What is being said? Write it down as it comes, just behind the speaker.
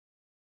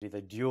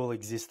the dual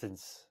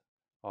existence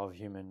of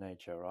human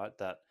nature, right?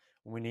 That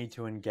we need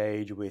to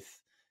engage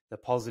with the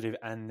positive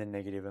and the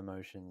negative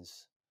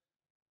emotions.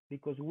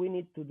 Because we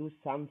need to do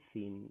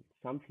something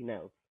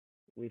else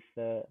with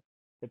the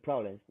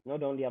problems,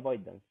 not only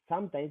avoid them.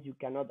 Sometimes you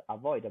cannot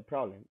avoid a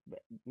problem, but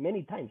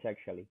many times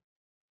actually,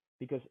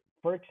 because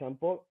for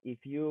example,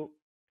 if you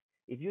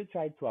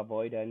try to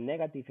avoid a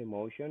negative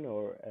emotion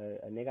or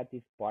a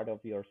negative part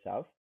of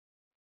yourself,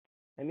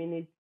 I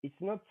mean,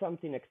 it's not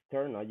something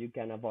external you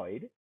can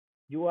avoid.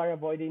 You are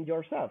avoiding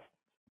yourself,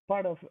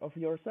 part of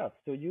yourself.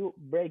 So you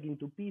break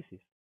into pieces.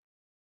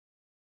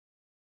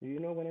 Do you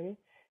know what I mean?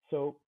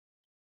 So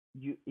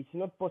it's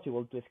not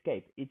possible to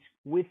escape. It's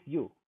with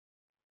you.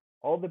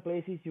 All the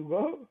places you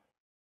go,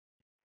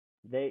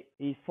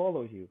 it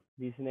follows you.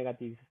 These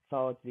negative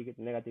thoughts, these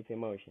negative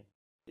emotions.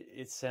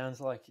 It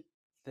sounds like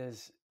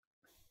there's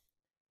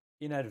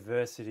in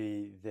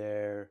adversity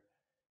there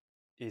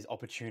is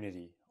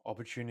opportunity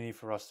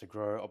for us to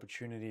grow,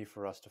 opportunity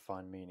for us to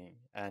find meaning.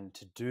 And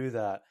to do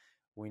that,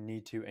 we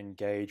need to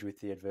engage with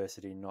the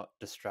adversity, not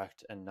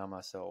distract and numb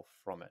ourselves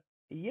from it.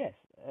 Yes,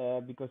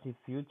 because if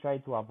you try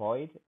to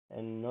avoid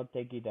and not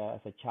take it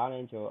as a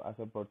challenge or as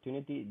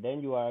opportunity,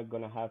 then you are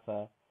gonna have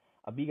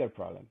a bigger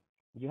problem.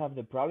 You have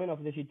the problem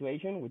of the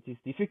situation, which is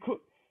difficult,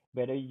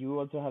 but you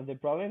also have the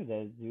problem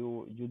that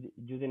you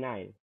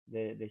deny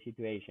the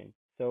situation.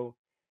 So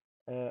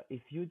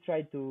if you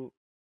try to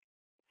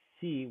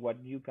see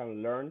what you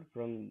can learn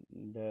from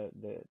the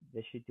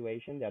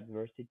situation, the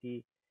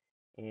adversity,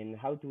 and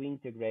how to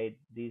integrate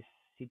this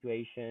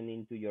situation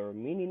into your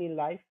meaning in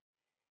life,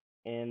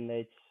 and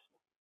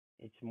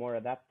it's more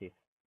adaptive.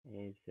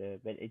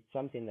 But it's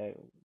something that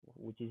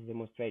which is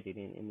demonstrated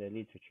in the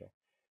literature.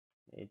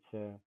 It's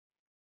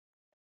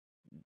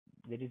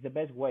that is the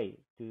best way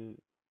to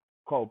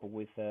cope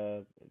with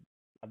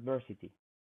adversity.